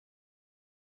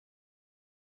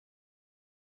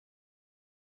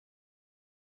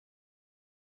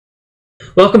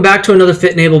Welcome back to another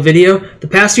FitEnable video. The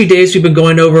past few days we've been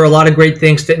going over a lot of great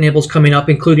things FitEnable's coming up,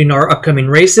 including our upcoming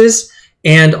races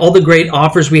and all the great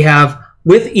offers we have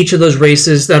with each of those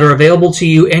races that are available to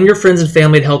you and your friends and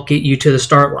family to help get you to the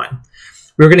start line.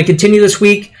 We're going to continue this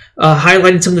week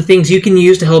highlighting some of the things you can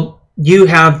use to help you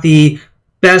have the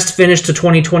best finish to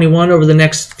 2021 over the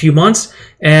next few months.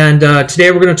 And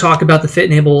today we're going to talk about the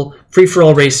FitEnable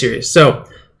Free-for-All race series. So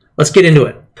let's get into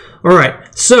it. All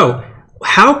right, so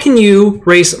how can you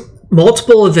race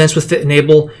multiple events with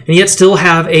FitEnable and yet still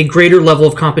have a greater level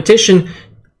of competition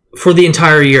for the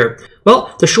entire year?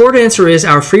 Well, the short answer is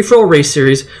our Free-for-All race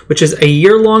series, which is a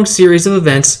year-long series of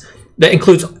events that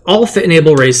includes all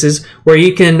FitEnable races, where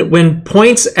you can win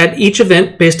points at each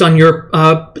event based on your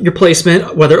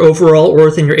placement, whether overall or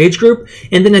within your age group,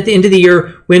 and then at the end of the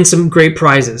year, win some great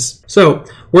prizes. So,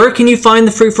 where can you find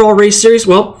the Free-for-All race series?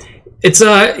 Well, it's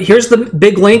here's the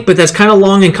big link, but that's kind of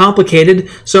long and complicated.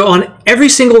 So on every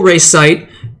single race site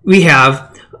we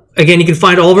have, again, you can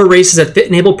find all of our races at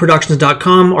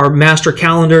fitenableproductions.com. Our master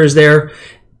calendar is there.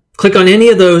 Click on any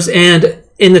of those, and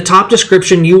in the top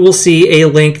description, you will see a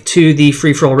link to the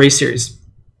Free-for-All race series.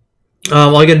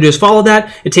 All you got to do is follow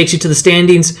that. It takes you to the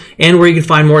standings and where you can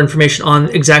find more information on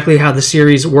exactly how the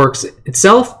series works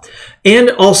itself. And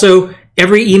also,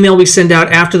 every email we send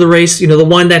out after the race, the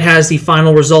one that has the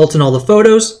final results and all the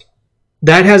photos,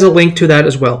 that has a link to that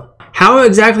as well. How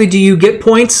exactly do you get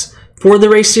points for the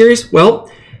race series? Well,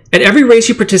 at every race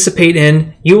you participate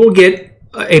in, you will get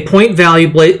a point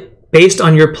value based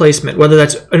on your placement, whether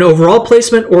that's an overall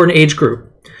placement or an age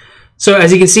group. So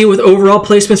as you can see with overall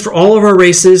placements for all of our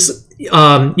races,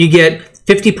 you get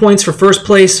 50 points for first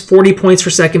place, 40 points for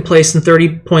second place, and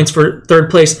 30 points for third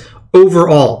place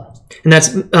overall. And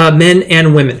that's men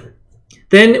and women.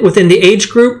 Then within the age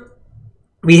group,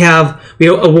 we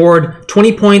award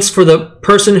 20 points for the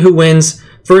person who wins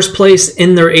first place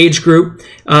in their age group,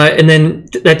 and then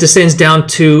that descends down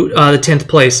to the 10th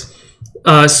place.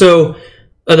 So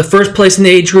the first place in the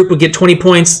age group would get 20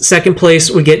 points, second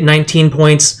place would get 19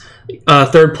 points,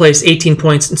 third place 18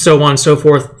 points, and so on and so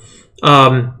forth.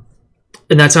 And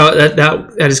that's how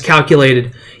that is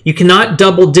calculated. You cannot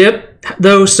double dip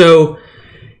though, so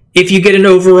if you get an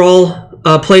overall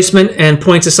placement and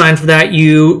points assigned for that,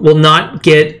 you will not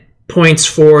get points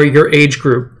for your age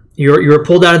group. You're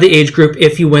pulled out of the age group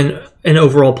if you win an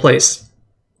overall place.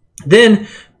 Then,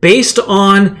 based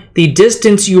on the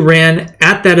distance you ran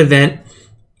at that event,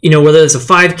 whether it's a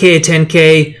 5K, a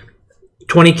 10K,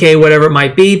 20K, whatever it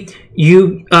might be,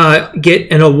 you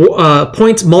get a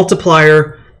points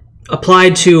multiplier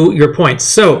applied to your points.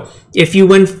 So, if you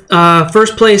win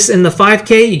first place in the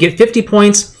 5K, you get 50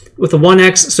 points with a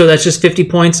 1x, so that's just 50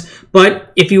 points.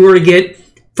 But if you were to get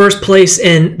first place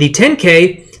in the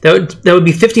 10K, that would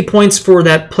be 50 points for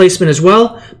that placement as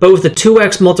well. But with the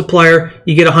 2x multiplier,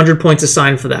 you get 100 points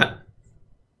assigned for that.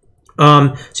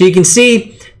 So you can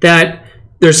see that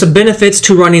there's some benefits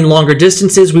to running longer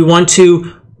distances. We want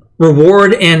to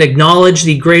reward and acknowledge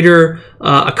the greater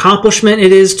accomplishment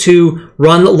it is to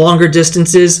run longer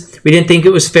distances. We didn't think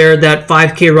it was fair that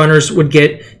 5K runners would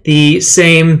get the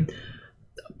same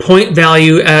point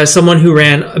value as someone who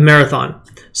ran a marathon.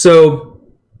 So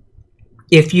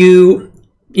if you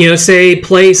say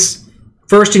place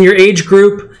first in your age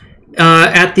group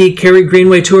at the Kerry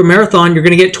Greenway Tour Marathon, you're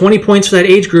going to get 20 points for that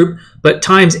age group, but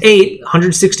times 8,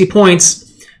 160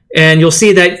 points, and you'll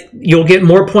see that you'll get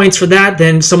more points for that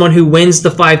than someone who wins the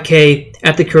 5K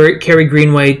at the Kerry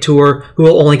Greenway Tour, who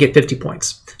will only get 50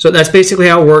 points. So that's basically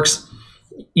how it works.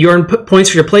 You earn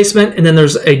points for your placement, and then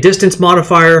there's a distance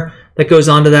modifier that goes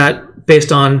on to that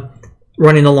based on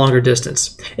running the longer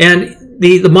distance. And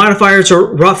the modifiers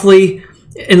are roughly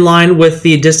in line with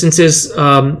the distances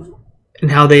and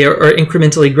how they are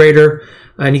incrementally greater.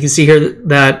 And you can see here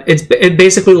that it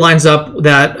basically lines up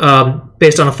that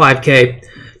based on a 5K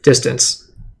distance.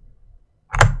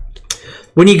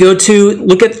 When you go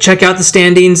to check out the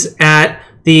standings at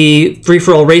the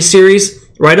Free-for-All race series,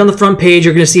 right on the front page,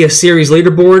 you're going to see a series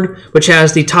leaderboard, which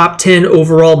has the top 10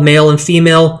 overall male and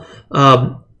female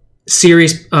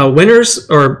series winners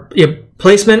or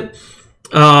placement,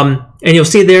 and you'll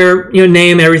see their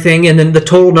name, everything, and then the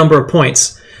total number of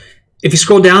points. If you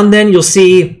scroll down, then you'll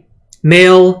see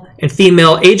male and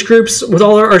female age groups with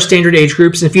all our standard age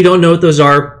groups. And if you don't know what those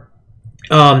are,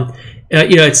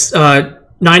 it's 9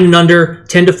 and under,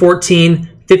 10 to 14,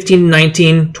 15 to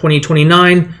 19, 20 to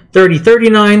 29, 30 to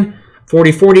 39,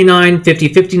 40 to 49, 50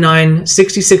 to 59,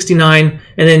 60 to 69,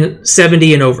 and then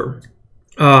 70 and over.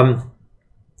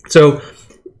 So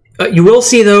you will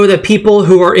see, though, that people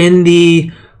who are in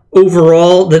the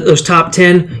overall, those top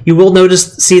 10, you will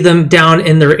see them down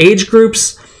in their age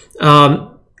groups.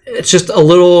 It's just a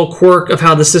little quirk of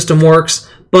how the system works.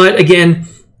 But again,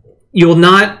 you will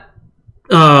not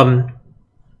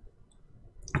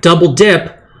double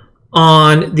dip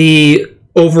on the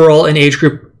overall and age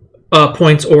group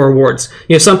points or awards.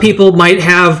 Some people might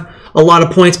have a lot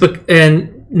of points,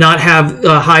 and not have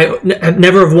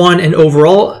never have won an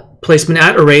overall placement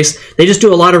at a race. They just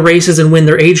do a lot of races and win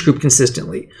their age group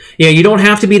consistently. You don't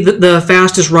have to be the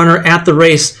fastest runner at the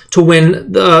race to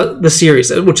win the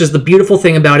series, which is the beautiful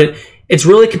thing about it. It's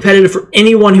really competitive for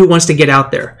anyone who wants to get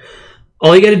out there.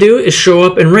 All you got to do is show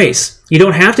up and race. You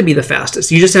don't have to be the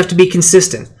fastest. You just have to be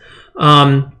consistent.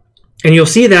 And you'll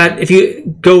see that if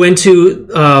you go into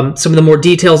some of the more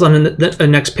details on the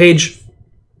next page,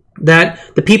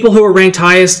 that the people who are ranked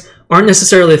highest aren't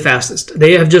necessarily the fastest.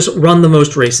 They have just run the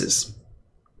most races.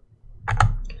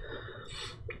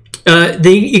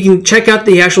 You can check out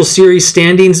the actual series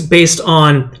standings based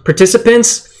on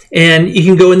participants, and you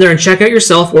can go in there and check out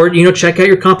yourself, or check out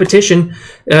your competition.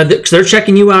 They're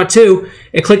checking you out too.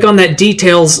 And click on that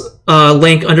details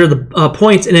link under the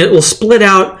points, and it will split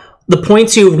out the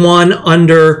points you've won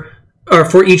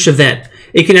for each event.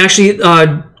 You can actually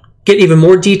get even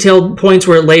more detailed points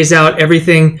where it lays out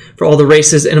everything for all the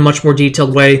races in a much more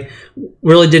detailed way.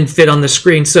 Really didn't fit on the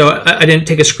screen, so I didn't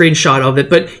take a screenshot of it,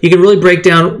 but you can really break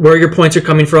down where your points are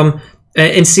coming from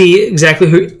and see exactly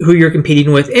who you're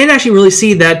competing with, and actually really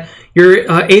see that your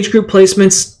age group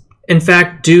placements, in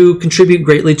fact, do contribute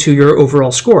greatly to your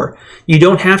overall score. You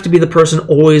don't have to be the person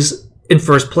always in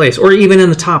first place or even in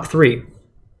the top 3.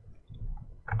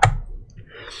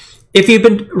 If you've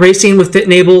been racing with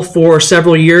FitNable for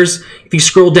several years, if you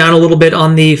scroll down a little bit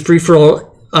on the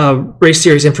Free-for-All Race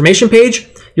Series information page,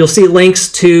 you'll see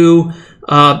links to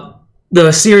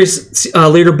the series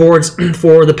leaderboards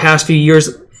for the past few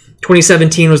years.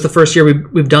 2017 was the first year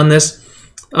we've done this.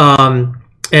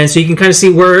 And so you can kind of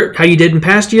see how you did in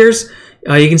past years.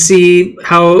 You can see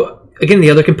how, again, the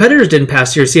other competitors did in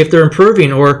past years, see if they're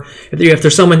improving, or if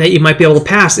there's someone that you might be able to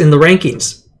pass in the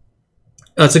rankings.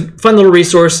 It's a fun little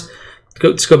resource.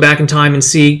 Let's go back in time and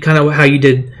see kind of how you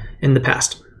did in the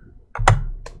past.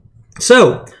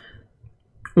 So,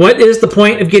 what is the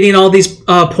point of getting all these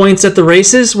points at the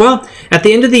races? Well, at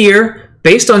the end of the year,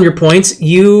 based on your points,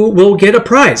 you will get a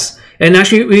prize. And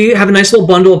actually, we have a nice little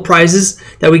bundle of prizes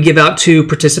that we give out to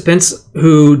participants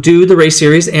who do the race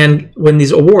series and win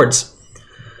these awards.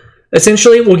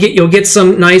 Essentially, you'll get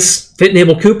some nice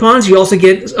FitNable coupons. You also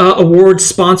get awards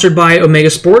sponsored by Omega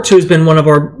Sports, who's been one of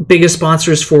our biggest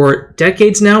sponsors for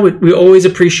decades now. We always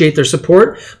appreciate their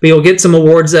support, but you'll get some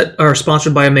awards that are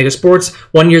sponsored by Omega Sports.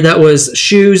 One year that was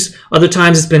shoes. Other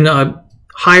times it's been a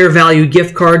higher value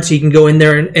gift card, so you can go in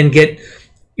there and get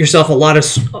yourself a lot of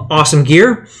awesome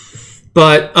gear.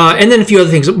 But and then a few other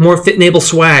things, more FitNable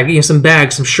swag, some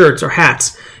bags, some shirts or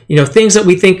hats. Things that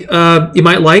we think you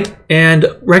might like, and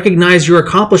recognize your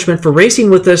accomplishment for racing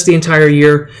with us the entire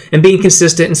year and being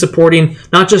consistent and supporting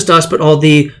not just us, but all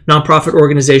the nonprofit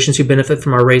organizations who benefit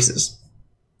from our races.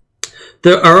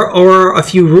 There are a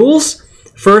few rules.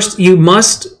 First, you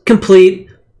must complete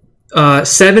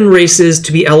 7 races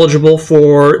to be eligible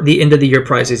for the end of the year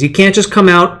prizes. You can't just come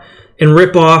out and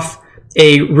rip off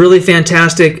a really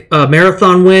fantastic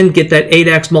marathon win, get that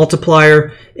 8x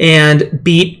multiplier, and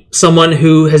beat someone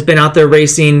who has been out there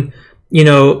racing,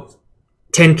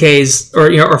 10Ks or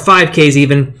 5Ks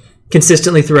even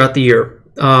consistently throughout the year.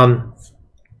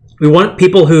 We want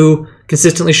people who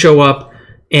consistently show up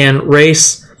and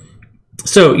race.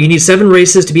 So you need 7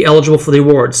 races to be eligible for the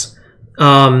awards.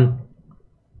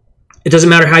 It doesn't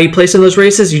matter how you place in those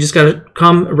races. You just got to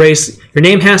come race. Your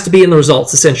name has to be in the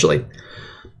results, essentially.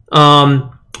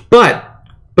 But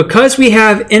because we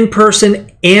have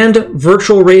in-person and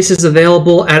virtual races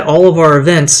available at all of our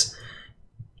events,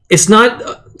 it's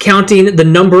not counting the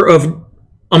number of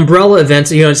umbrella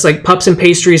events. It's like Pups and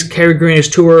Pastries, Kerry Green's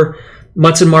Tour,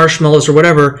 Mutts and Marshmallows, or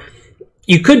whatever.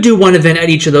 You could do one event at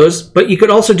each of those, but you could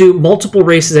also do multiple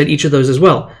races at each of those as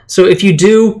well. So if you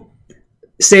do,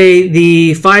 say,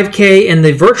 the 5K and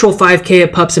the virtual 5K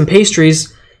at Pups and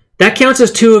Pastries, that counts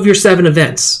as 2 of your 7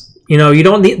 events. You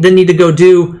don't then need to go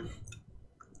do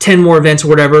 10 more events or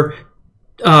whatever,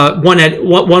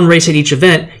 one race at each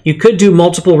event. You could do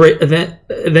multiple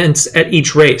events at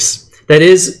each race. That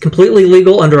is completely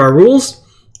legal under our rules.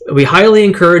 We highly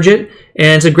encourage it,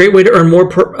 and it's a great way to earn more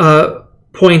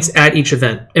points at each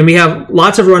event. And we have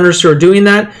lots of runners who are doing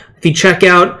that. If you check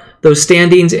out those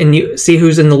standings and you see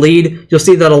who's in the lead, you'll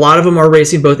see that a lot of them are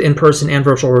racing both in-person and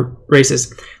virtual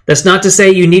races. That's not to say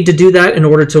you need to do that in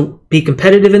order to be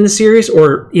competitive in the series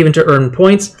or even to earn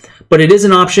points, but it is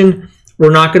an option. We're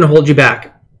not going to hold you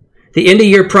back. The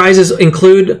end-of-year prizes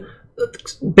include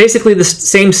basically the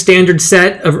same standard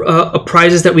set of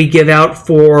prizes that we give out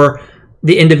for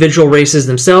the individual races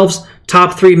themselves.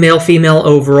 Top 3 male, female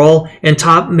overall, and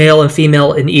top male and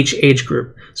female in each age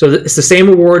group. So it's the same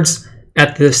awards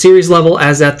at the series level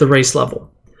as at the race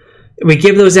level. We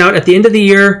give those out at the end of the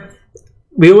year.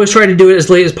 We always try to do it as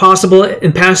late as possible.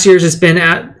 In past years, it's been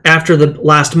after the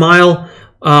last mile,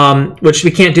 which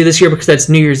we can't do this year because that's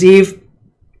New Year's Eve.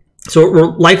 So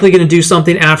we're likely going to do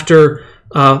something after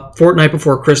fortnight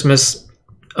before Christmas,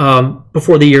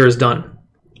 before the year is done.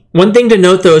 One thing to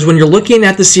note, though, is when you're looking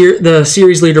at the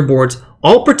series leaderboards,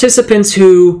 all participants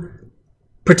who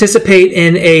participate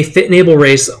in a Fit and Able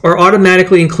race are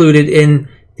automatically included in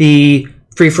the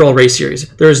free-for-all race series.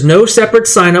 There is no separate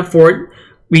sign-up for it.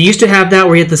 We used to have that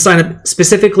where you had to sign up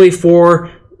specifically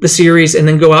for the series and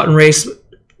then go out and race.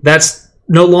 That's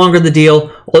no longer the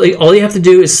deal. All you have to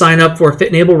do is sign up for a Fit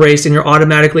and Able race, and you're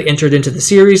automatically entered into the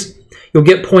series. You'll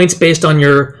get points based on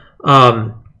your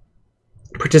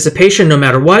participation no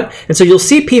matter what. And so you'll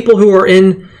see people who are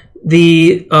in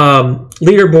the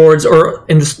leaderboards or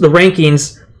in the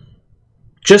rankings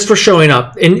just for showing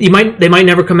up. And they might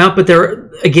never come out, but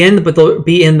they'll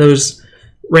be in those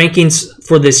rankings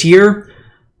for this year.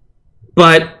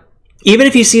 But even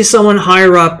if you see someone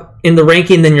higher up in the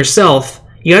ranking than yourself,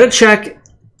 you got to check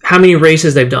how many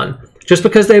races they've done. Just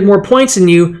because they have more points than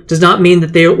you does not mean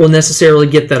that they will necessarily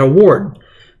get that award.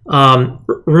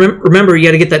 Remember, you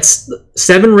got to get that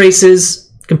 7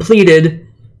 races completed,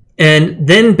 and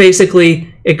then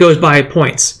basically it goes by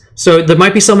points. So there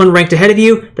might be someone ranked ahead of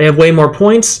you. They have way more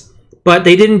points, but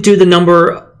they didn't do the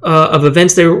number of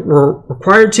events they were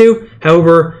required to.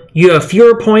 However, you have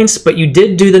fewer points, but you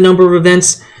did do the number of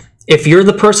events. If you're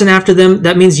the person after them,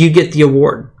 that means you get the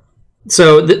award.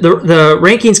 So the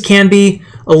rankings can be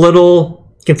a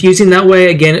little confusing that way.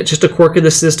 Again, it's just a quirk of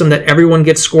the system that everyone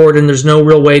gets scored, and there's no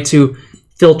real way to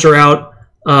filter out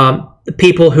the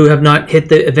people who have not hit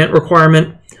the event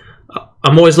requirement.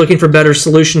 I'm always looking for better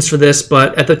solutions for this,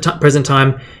 but at the present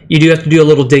time, you do have to do a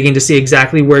little digging to see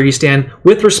exactly where you stand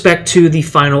with respect to the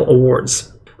final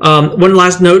awards. One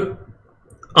last note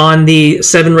on the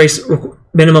 7 race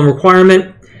minimum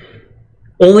requirement.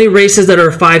 Only races that are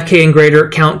 5K and greater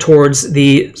count towards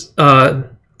the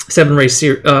 7 race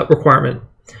requirement.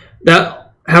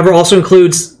 That, however, also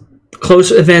includes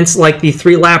close events like the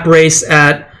 3-lap race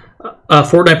at a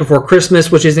fortnight before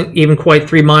Christmas, which isn't even quite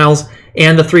 3 miles,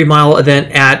 and the 3-mile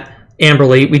event at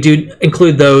Amberley. We do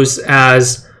include those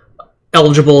as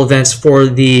eligible events for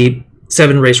the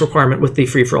 7 race requirement with the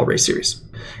free-for-all race series.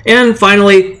 And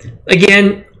finally,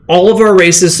 again, all of our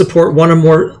races support one or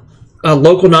more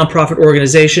local nonprofit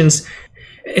organizations.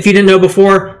 If you didn't know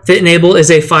before, Fit and Able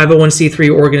is a 501c3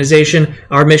 organization.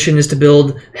 Our mission is to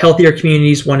build healthier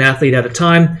communities, one athlete at a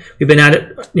time. We've been at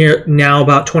it now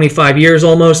about 25 years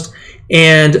almost,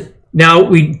 and now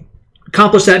we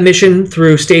accomplish that mission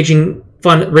through staging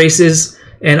fun races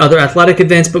and other athletic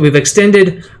events, but we've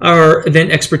extended our event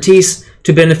expertise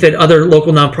to benefit other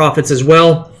local nonprofits as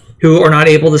well who are not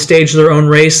able to stage their own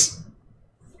race.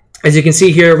 As you can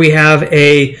see here, we have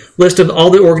a list of all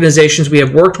the organizations we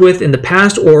have worked with in the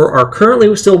past or are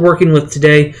currently still working with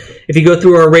today. If you go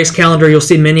through our race calendar, you'll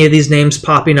see many of these names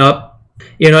popping up.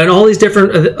 And all these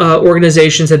different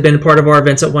organizations have been part of our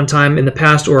events at one time in the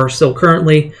past or still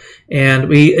currently, and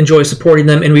we enjoy supporting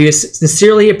them, and we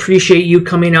sincerely appreciate you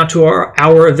coming out to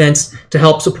our events to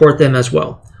help support them as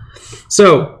well.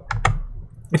 So,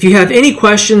 if you have any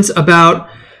questions about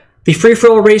the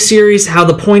free-for-all race series, how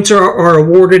the points are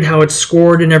awarded, how it's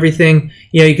scored and everything,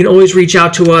 you can always reach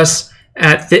out to us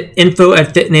at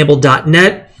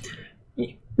info@fitandable.net.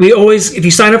 If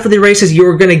you sign up for the races,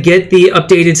 you're going to get the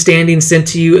updated standings sent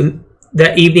to you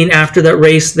that evening after that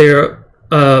race. The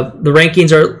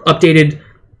rankings are updated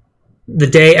the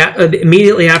day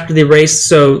immediately after the race,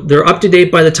 so they're up to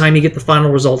date by the time you get the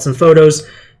final results and photos,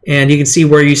 and you can see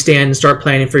where you stand and start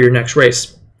planning for your next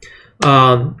race.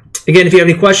 Again, if you have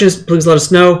any questions, please let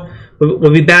us know. We'll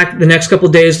be back the next couple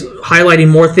of days highlighting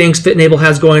more things Fit and Able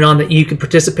has going on that you can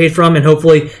participate from and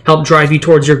hopefully help drive you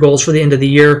towards your goals for the end of the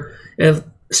year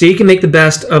so you can make the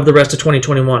best of the rest of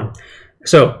 2021.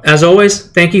 So, as always,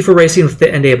 thank you for racing with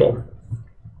Fit and Able.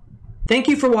 Thank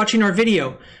you for watching our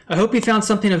video. I hope you found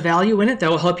something of value in it that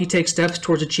will help you take steps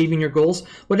towards achieving your goals,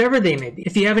 whatever they may be.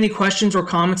 If you have any questions or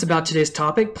comments about today's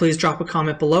topic, please drop a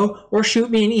comment below or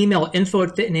shoot me an email at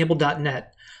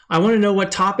info@fitandable.net. I want to know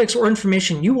what topics or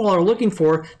information you all are looking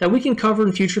for that we can cover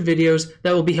in future videos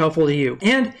that will be helpful to you.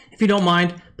 And if you don't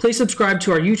mind, please subscribe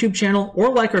to our YouTube channel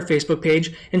or like our Facebook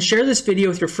page and share this video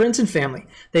with your friends and family.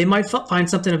 They might find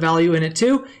something of value in it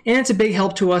too, and it's a big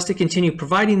help to us to continue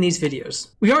providing these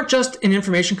videos. We aren't just an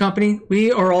information company,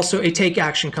 we are also a take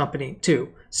action company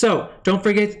too. So don't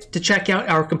forget to check out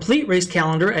our complete race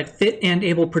calendar at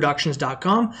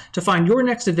fitandableproductions.com to find your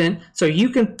next event so you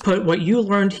can put what you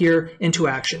learned here into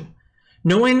action.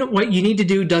 Knowing what you need to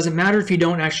do doesn't matter if you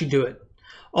don't actually do it.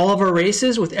 All of our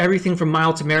races, with everything from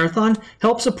mile to marathon,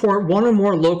 help support one or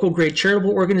more local great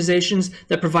charitable organizations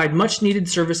that provide much needed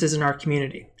services in our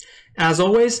community. As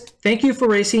always, thank you for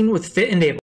racing with Fit and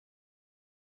Able.